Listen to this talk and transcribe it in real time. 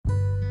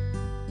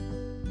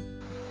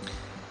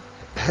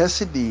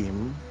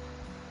Hasidim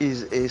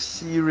is a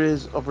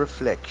series of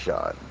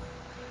reflection,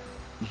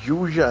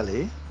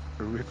 usually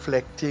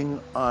reflecting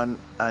on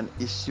an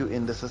issue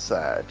in the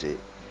society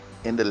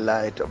in the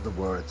light of the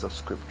words of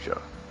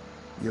Scripture.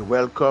 You're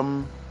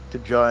welcome to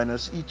join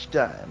us each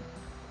time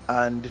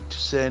and to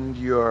send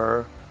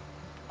your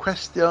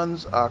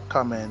questions or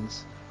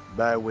comments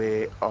by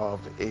way of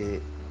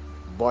a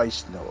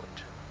voice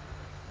note.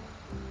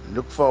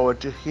 Look forward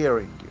to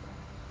hearing you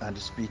and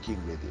speaking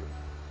with you.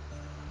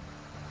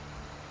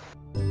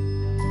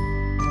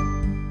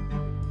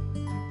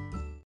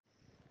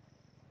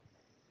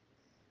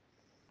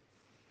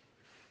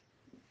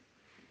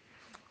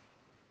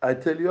 I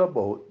tell you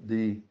about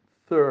the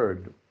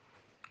third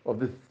of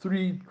the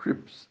three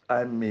trips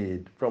I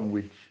made from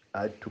which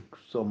I took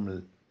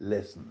some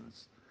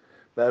lessons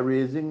by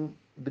raising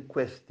the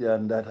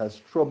question that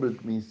has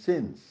troubled me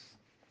since.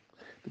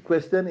 The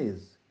question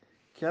is,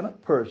 can a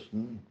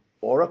person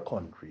or a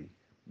country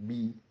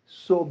be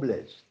so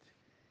blessed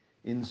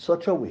in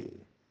such a way,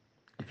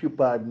 if you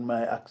pardon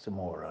my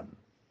oxymoron,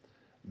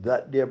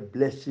 that their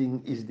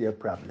blessing is their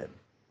problem?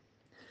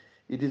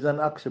 It is an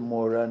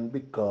oxymoron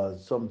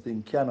because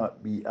something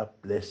cannot be a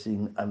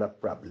blessing and a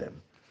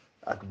problem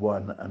at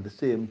one and the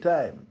same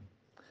time.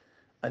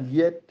 And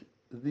yet,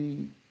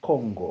 the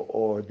Congo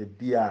or the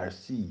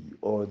DRC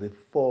or the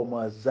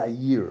former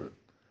Zaire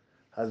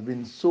has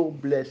been so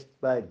blessed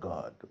by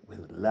God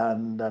with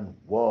land and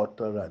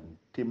water and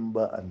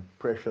timber and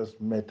precious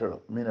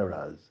metal,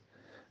 minerals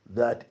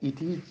that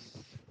it is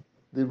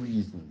the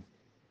reason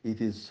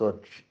it is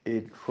such a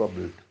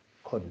troubled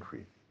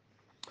country.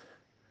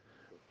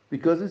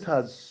 Because it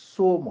has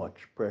so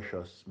much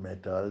precious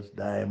metals,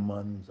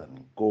 diamonds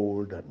and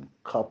gold and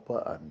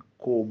copper and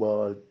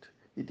cobalt,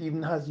 it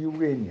even has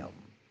uranium.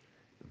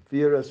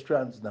 Various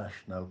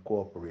transnational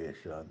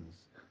corporations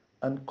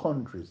and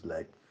countries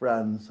like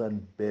France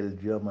and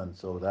Belgium and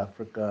South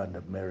Africa and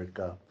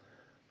America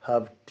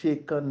have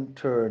taken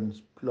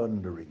turns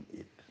plundering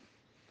it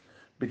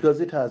because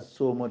it has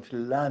so much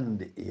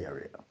land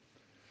area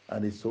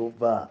and is so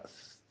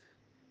vast.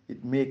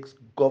 It makes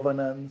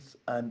governance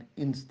and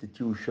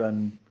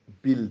institution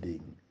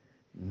building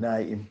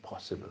nigh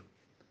impossible.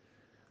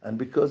 And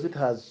because it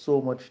has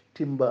so much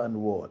timber and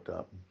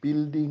water,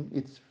 building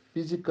its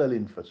physical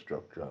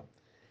infrastructure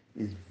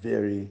is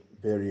very,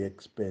 very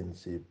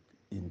expensive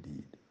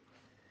indeed.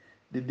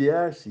 The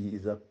DRC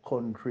is a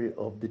country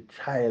of the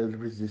child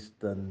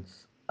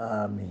resistance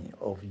army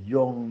of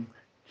young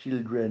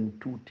children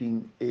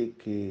tooting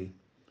AK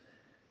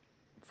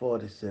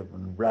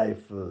 47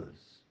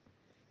 rifles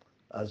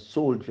as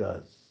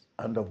soldiers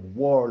and of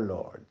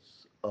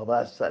warlords, of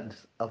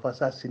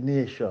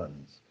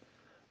assassinations,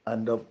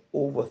 and of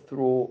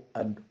overthrow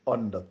and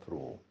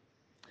underthrow.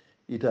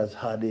 It has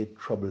had a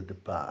troubled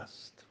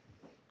past.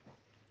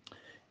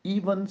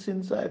 Even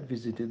since I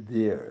visited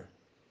there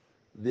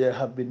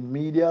have been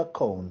media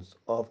accounts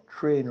of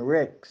train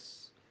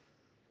wrecks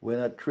when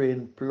a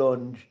train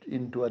plunged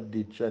into a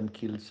ditch and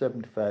killed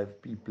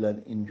 75 people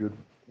and injured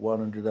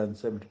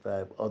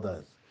 175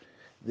 others.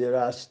 There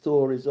are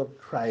stories of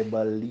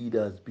tribal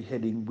leaders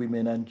beheading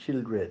women and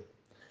children.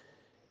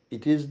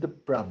 It is the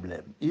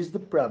problem. Is the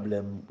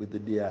problem with the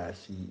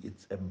DRC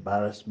its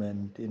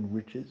embarrassment in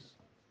riches?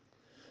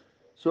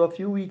 So a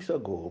few weeks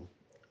ago,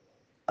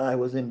 I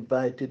was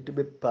invited to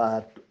be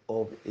part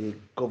of a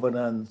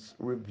governance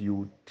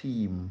review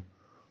team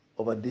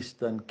of a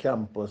distant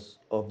campus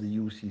of the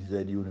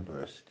UCZ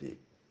University.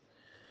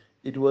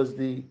 It was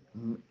the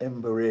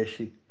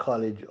Mbereshi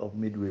College of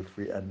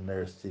Midwifery and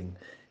Nursing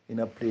in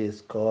a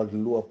place called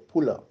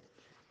Luapula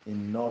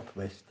in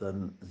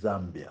northwestern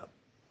Zambia.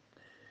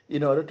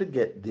 In order to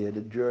get there,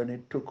 the journey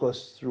took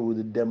us through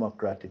the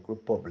Democratic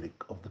Republic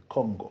of the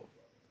Congo.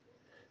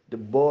 The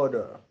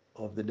border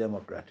of the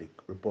Democratic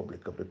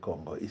Republic of the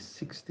Congo is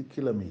 60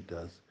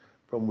 kilometers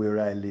from where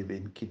I live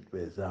in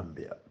Kitwe,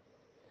 Zambia.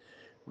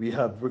 We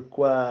have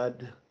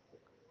required,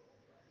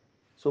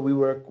 we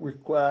were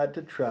required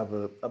to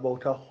travel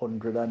about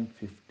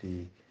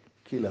 150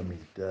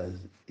 kilometers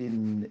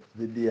in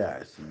the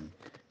DRC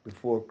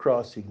before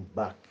crossing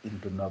back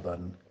into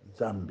northern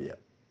Zambia.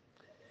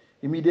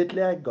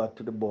 Immediately I got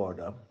to the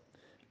border,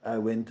 I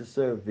went to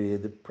survey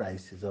the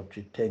prices of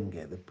chitenge,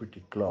 the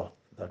pretty cloth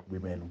that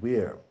women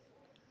wear.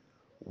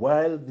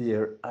 While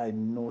there, I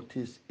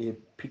noticed a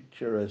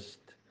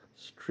picturesque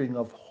string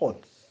of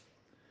huts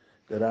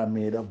that are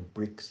made of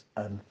bricks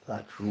and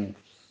thatch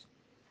roofs.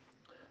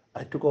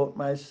 I took out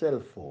my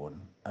cell phone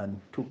and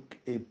took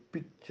a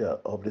picture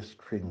of the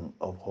string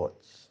of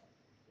huts.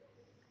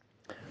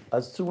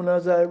 As soon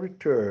as I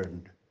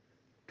returned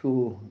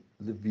to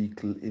the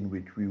vehicle in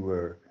which we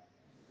were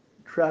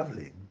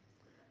traveling,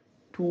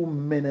 two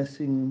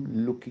menacing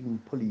looking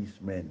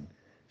policemen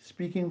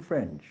speaking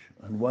French,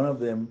 and one of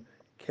them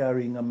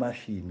carrying a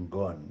machine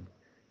gun,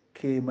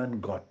 came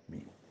and got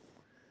me.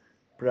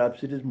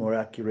 Perhaps it is more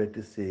accurate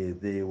to say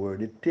they were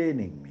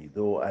detaining me,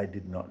 though I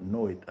did not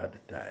know it at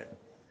the time.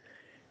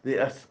 They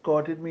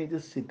escorted me to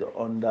sit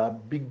under a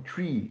big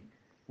tree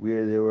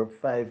where there were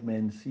five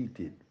men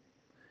seated.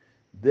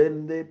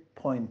 Then they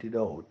pointed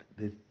out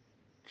the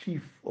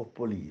chief of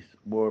police,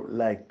 more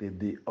likely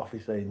the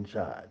officer in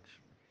charge.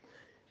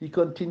 He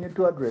continued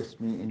to address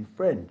me in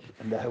French,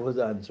 and I was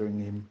answering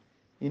him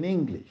in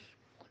English,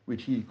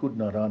 which he could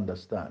not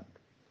understand.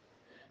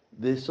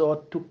 They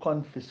sought to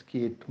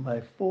confiscate my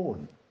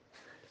phone.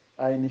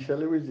 I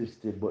initially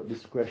resisted, but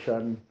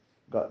discretion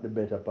got the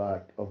better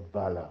part of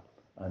valor,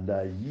 and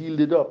I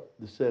yielded up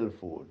the cell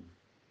phone.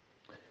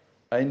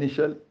 I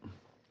initially,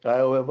 I,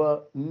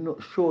 however,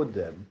 showed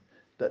them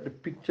that the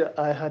picture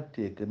I had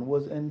taken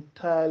was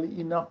entirely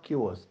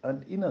innocuous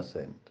and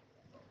innocent,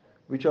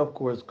 which of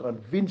course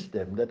convinced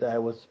them that I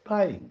was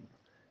spying,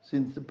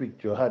 since the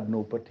picture had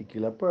no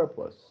particular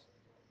purpose.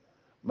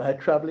 My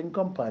traveling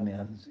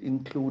companions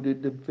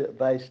included the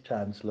vice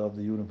chancellor of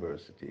the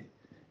university,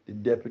 the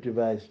deputy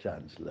vice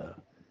chancellor,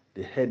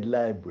 the head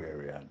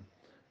librarian,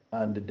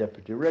 and the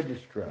deputy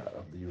registrar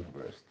of the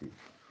university,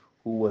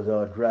 who was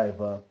our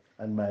driver,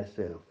 and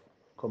myself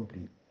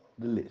complete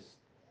the list.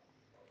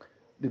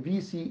 The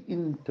VC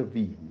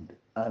intervened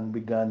and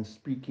began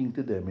speaking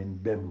to them in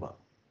Bemba.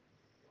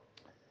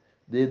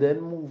 They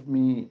then moved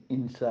me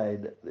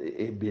inside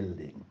a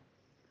building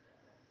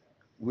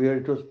where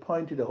it was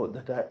pointed out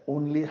that I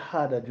only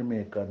had a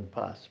Jamaican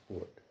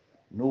passport,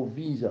 no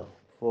visa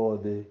for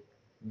the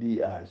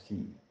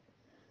DRC.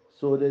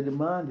 So they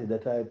demanded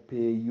that I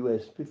pay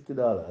US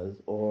 $50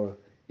 or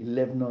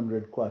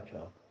 1100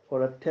 kwacha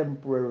for a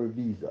temporary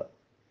visa.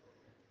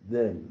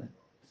 Then,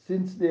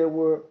 since we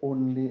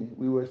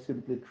were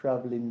simply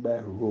traveling by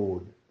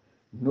road,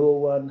 no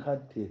one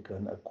had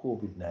taken a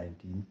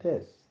COVID-19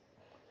 test.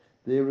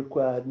 They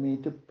required me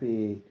to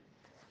pay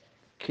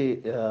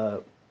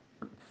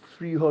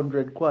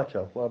 300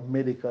 kwacha for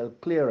medical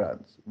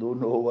clearance, though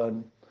no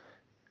one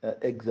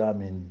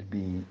examined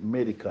me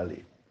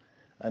medically.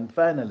 And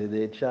finally,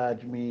 they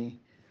charged me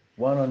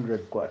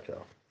 100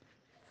 kwacha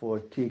for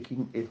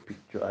taking a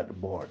picture at the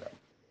border.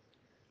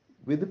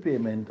 With the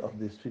payment of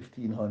this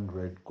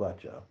 1500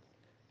 kwacha,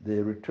 they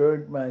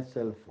returned my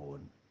cell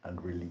phone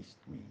and released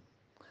me.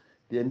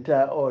 The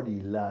entire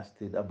ordeal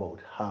lasted about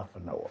half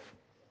an hour.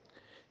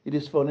 It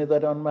is funny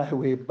that on my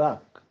way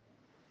back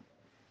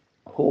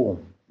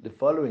home the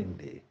following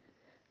day,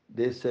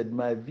 they said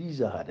my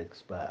visa had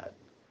expired.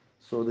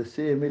 So the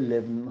same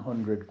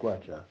 1100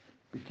 kwacha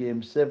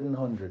became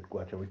 700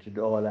 kwacha, which is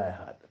all I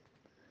had.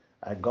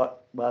 I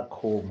got back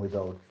home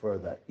without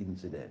further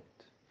incident.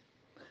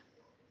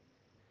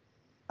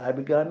 I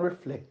began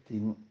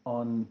reflecting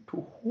on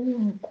to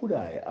whom could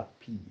I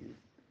appeal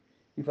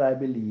if I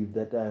believed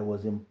that I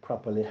was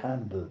improperly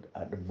handled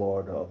at the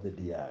border of the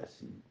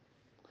DRC.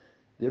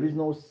 There is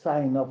no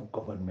sign of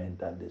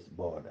government at this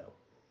border,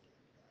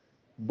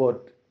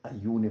 but a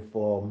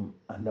uniform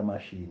and a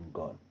machine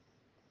gun.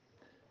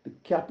 The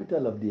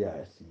capital of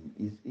DRC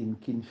is in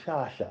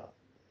Kinshasa,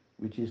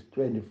 which is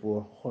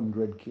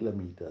 2,400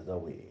 kilometers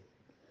away,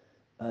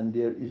 and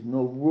there is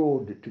no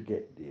road to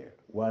get there.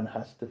 One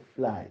has to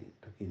fly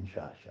to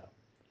Kinshasa.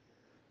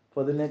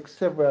 For the next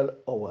several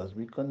hours,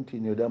 we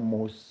continued a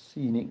most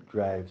scenic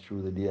drive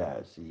through the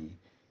DRC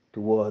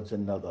towards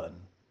northern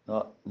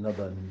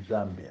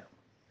Zambia.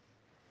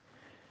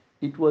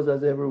 It was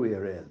as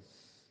everywhere else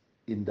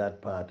in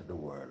that part of the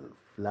world,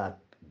 flat,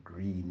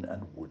 green,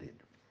 and wooded.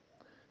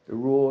 The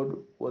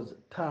road was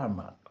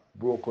tarmac,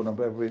 broken up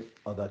every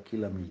other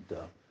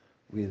kilometer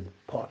with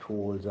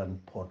potholes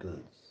and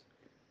puddles.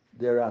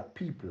 There are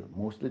people,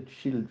 mostly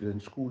children,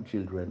 school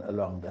children,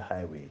 along the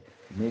highway,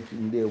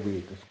 making their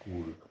way to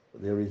school.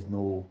 There is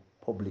no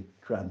public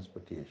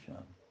transportation.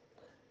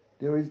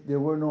 There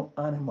were no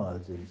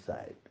animals in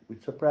sight,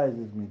 which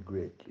surprises me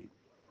greatly.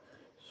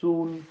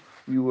 Soon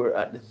we were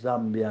at the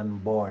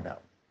Zambian border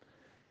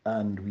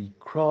and we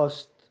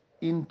crossed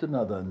into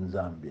northern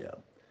Zambia.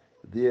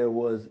 There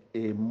was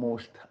a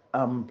most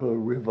ample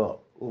river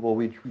over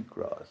which we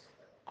crossed,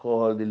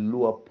 called the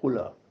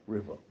Luapula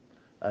River,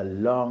 a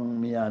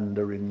long,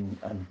 meandering,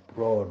 and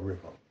broad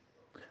river.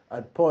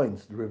 At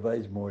points, the river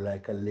is more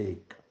like a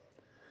lake.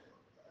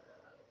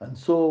 And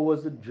so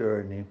was the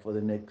journey for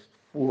the next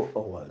 4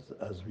 hours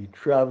as we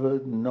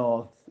traveled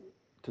north.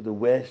 To the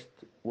west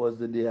was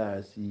the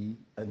DRC,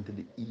 and to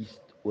the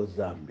east was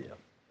Zambia.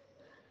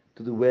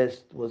 To the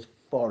west was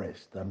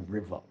forest and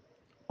river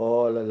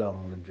all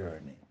along the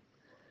journey.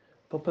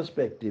 For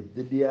perspective,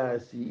 the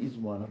DRC is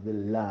one of the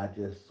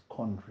largest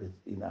countries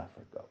in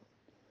Africa.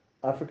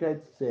 Africa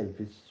itself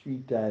is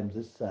 3 times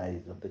the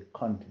size of the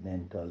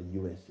continental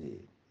USA,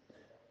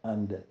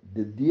 and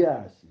the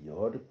DRC,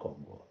 or the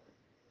Congo,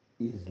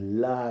 is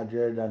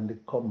larger than the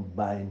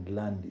combined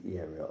land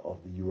area of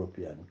the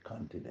European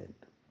continent.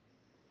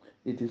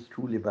 It is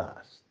truly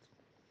vast.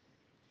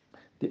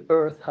 The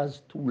earth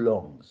has two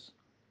lungs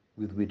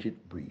with which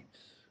it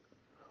breathes.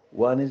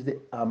 One is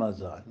the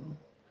Amazon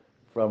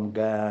from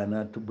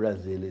Guyana to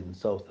Brazil in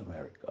South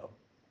America,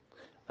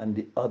 and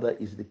the other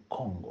is the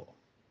Congo.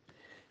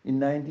 In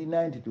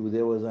 1992,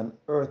 there was an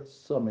Earth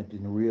Summit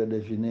in Rio de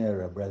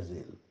Janeiro,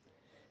 Brazil,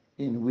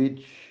 in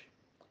which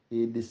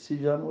a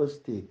decision was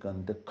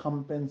taken to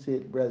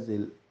compensate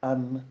Brazil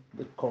and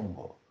the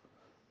Congo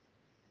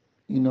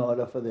in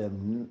order for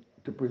them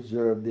to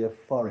preserve their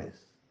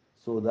forests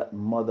so that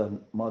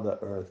Mother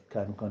Earth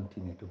can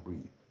continue to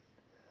breathe.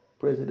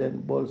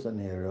 President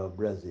Bolsonaro of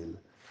Brazil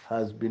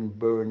has been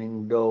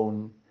burning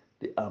down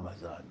the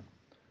Amazon,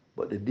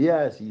 but the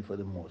DRC, for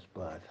the most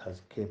part,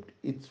 has kept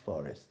its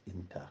forest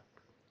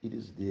intact. It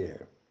is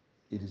there,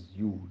 it is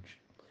huge,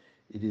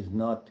 it is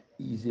not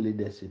easily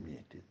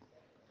decimated.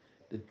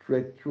 The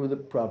trek through the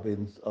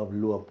province of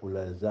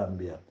Luapula,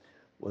 Zambia,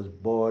 was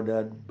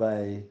bordered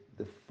by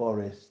the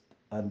forest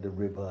and the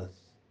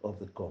rivers of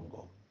the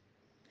Congo.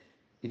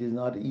 It is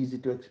not easy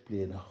to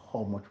explain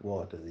how much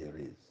water there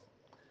is.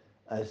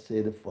 I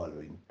say the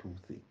following two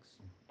things.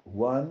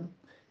 One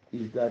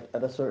is that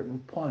at a certain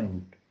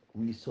point,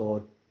 we saw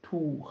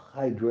two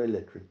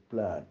hydroelectric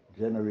plants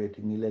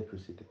generating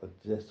electricity for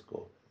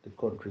ZESCO, the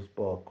country's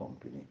power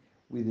company,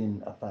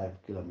 within a 5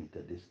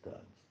 kilometer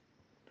distance.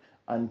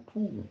 And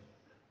two,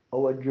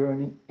 our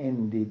journey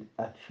ended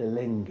at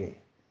Shelenge,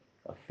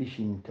 a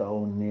fishing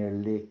town near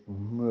Lake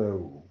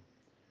Mweru.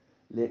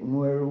 Lake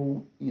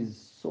Mweru is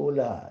so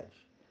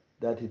large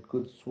that it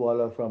could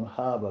swallow from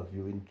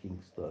Harborview in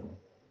Kingston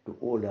to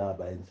Old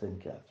Harbor in St.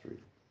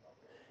 Catherine.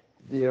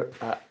 There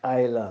are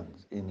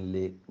islands in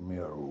Lake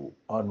Mweru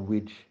on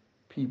which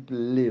people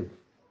live,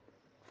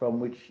 from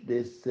which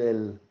they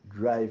sell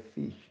dried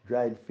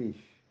fish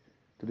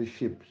to the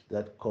ships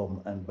that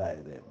come and buy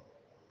them.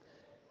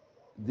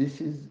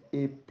 This is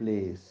a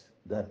place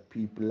that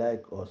people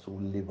like us who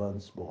live on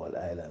small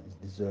islands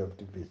deserve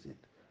to visit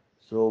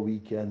so we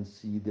can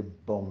see the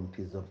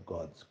bounties of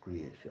God's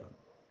creation.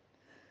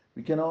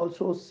 We can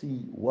also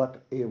see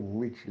what a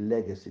rich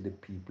legacy the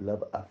people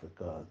of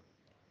African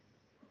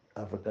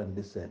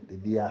descent, the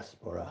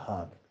diaspora,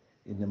 have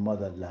in the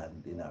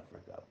motherland in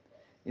Africa.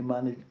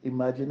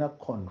 Imagine a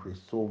country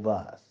so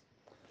vast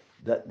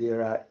that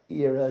there are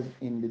areas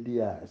in the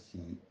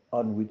DRC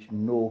on which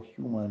no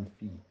human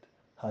feet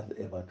has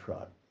ever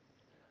trod,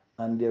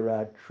 and there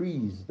are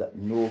trees that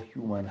no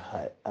human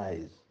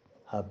eyes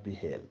have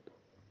beheld.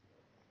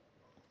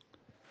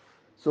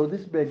 So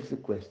this begs the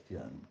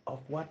question of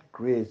what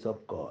grace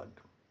of God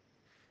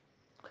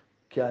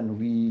can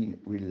we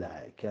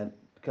rely? Can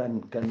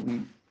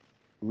we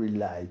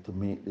rely to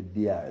make the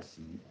DRC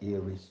a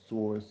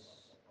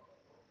resource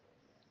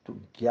to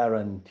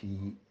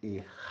guarantee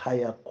a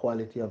higher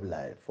quality of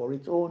life for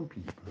its own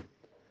people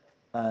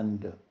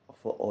and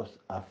for us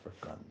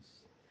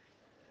Africans?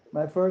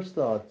 My first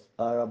thoughts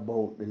are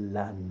about the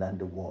land and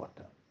the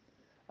water.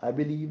 I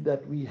believe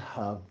that we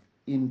have,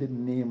 in the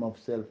name of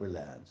self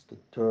reliance, to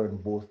turn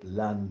both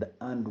land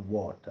and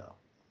water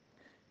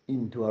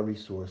into a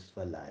resource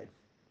for life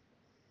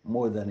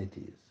more than it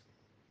is.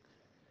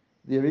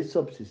 There is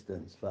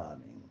subsistence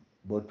farming,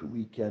 but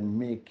we can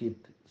make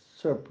it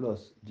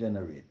surplus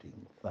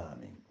generating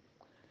farming.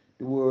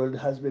 The world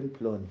has been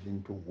plunged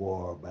into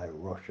war by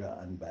Russia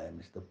and by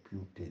Mr.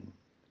 Putin.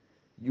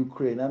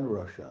 Ukraine and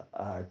Russia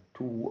are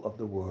two of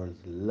the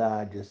world's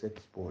largest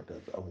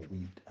exporters of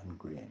wheat and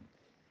grain.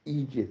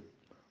 Egypt,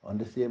 on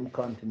the same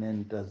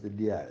continent as the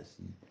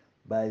DRC,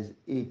 buys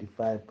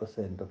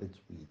 85% of its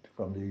wheat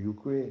from the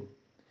Ukraine.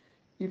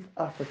 If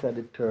Africa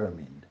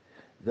determined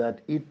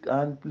that it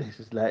and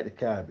places like the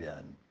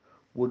Caribbean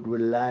would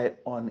rely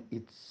on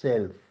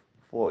itself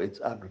for its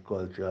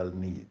agricultural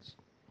needs,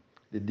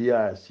 the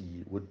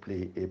DRC would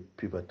play a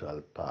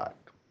pivotal part.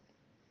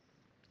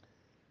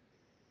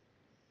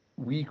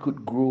 We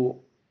could grow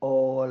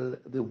all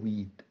the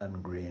wheat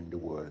and grain the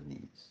world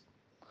needs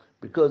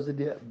because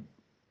the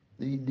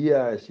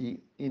DRC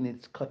in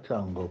its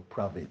Katango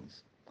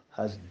province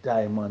has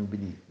diamond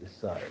beneath the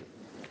soil.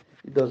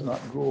 It does not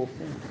grow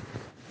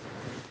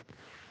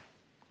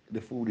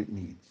the food it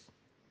needs.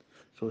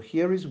 So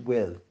here is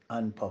wealth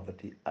and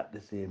poverty at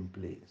the same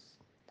place.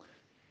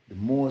 The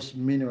most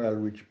mineral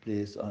rich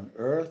place on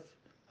earth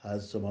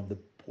has some of the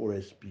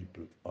poorest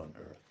people on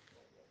earth.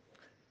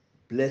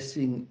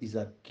 Blessing is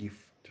a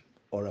gift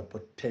or a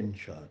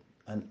potential,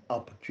 an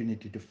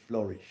opportunity to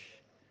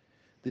flourish.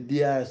 The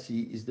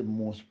DRC is the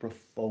most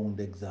profound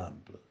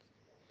example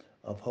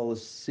of how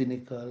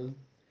cynical,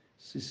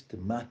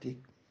 systematic,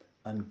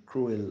 and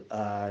cruel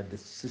are the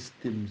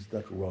systems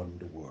that run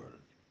the world.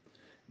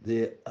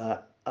 They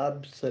are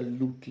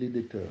absolutely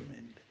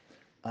determined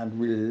and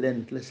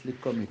relentlessly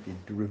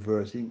committed to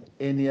reversing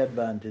any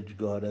advantage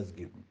God has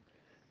given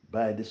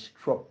by the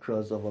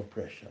structures of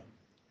oppression.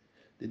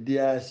 The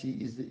DRC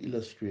is the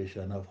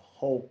illustration of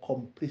how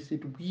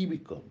complicit we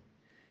become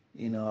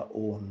in our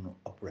own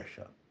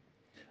oppression.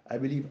 I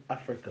believe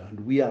Africa and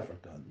we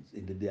Africans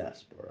in the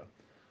diaspora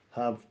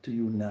have to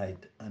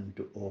unite and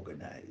to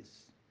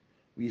organize.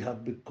 We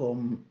have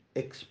become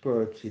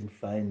experts in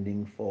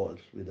finding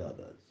faults with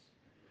others.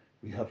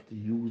 We have to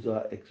use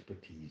our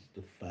expertise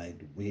to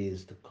find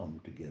ways to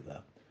come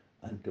together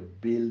and to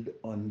build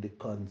on the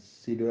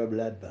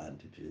considerable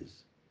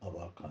advantages of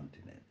our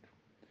continent.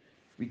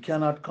 We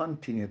cannot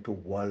continue to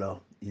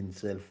wallow in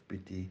self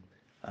pity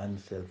and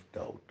self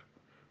doubt.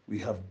 We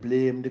have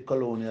blamed the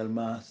colonial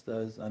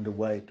masters and the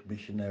white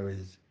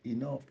missionaries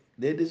enough.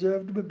 They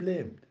deserve to be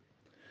blamed.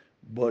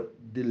 but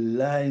the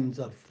lines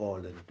have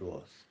fallen to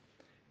us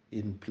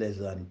in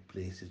pleasant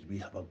places. We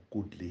have a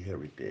goodly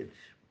heritage.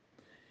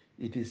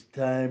 It is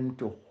time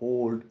to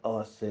hold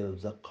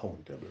ourselves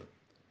accountable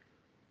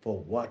for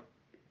what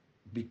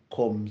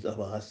becomes of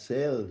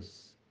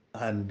ourselves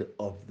and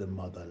of the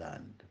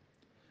motherland.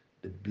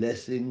 The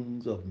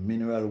blessings of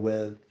mineral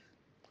wealth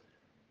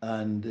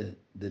and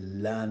the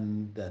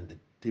land and the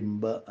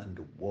timber and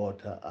the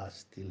water are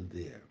still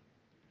there.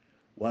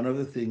 One of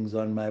the things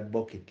on my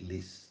bucket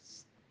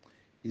list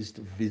is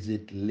to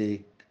visit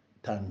Lake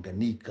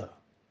Tanganyika.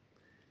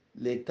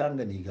 Lake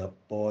Tanganyika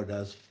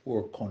borders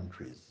four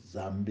countries: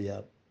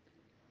 Zambia,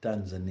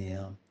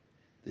 Tanzania,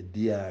 the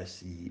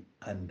DRC,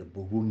 and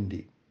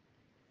Burundi.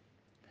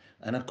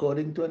 And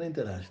according to an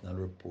international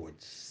report,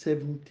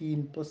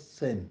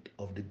 17%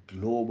 of the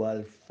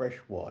global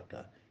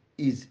freshwater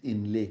is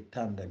in Lake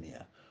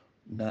Tanganyika,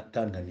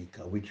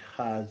 which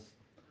has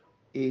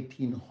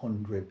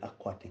 1,800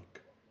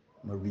 aquatic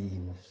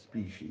marine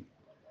species.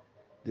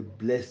 The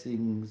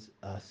blessings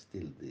are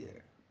still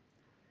there.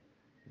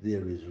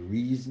 There is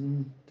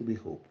reason to be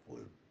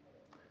hopeful,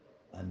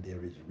 and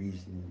there is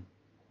reason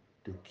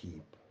to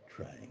keep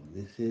trying.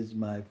 This is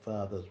my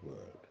Father's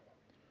word.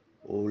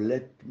 Oh,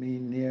 let me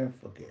ne'er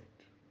forget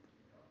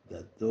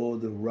that though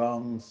the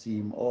wrong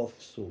seem oft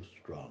so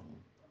strong,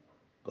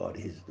 God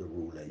is the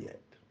ruler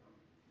yet.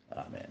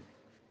 Amen.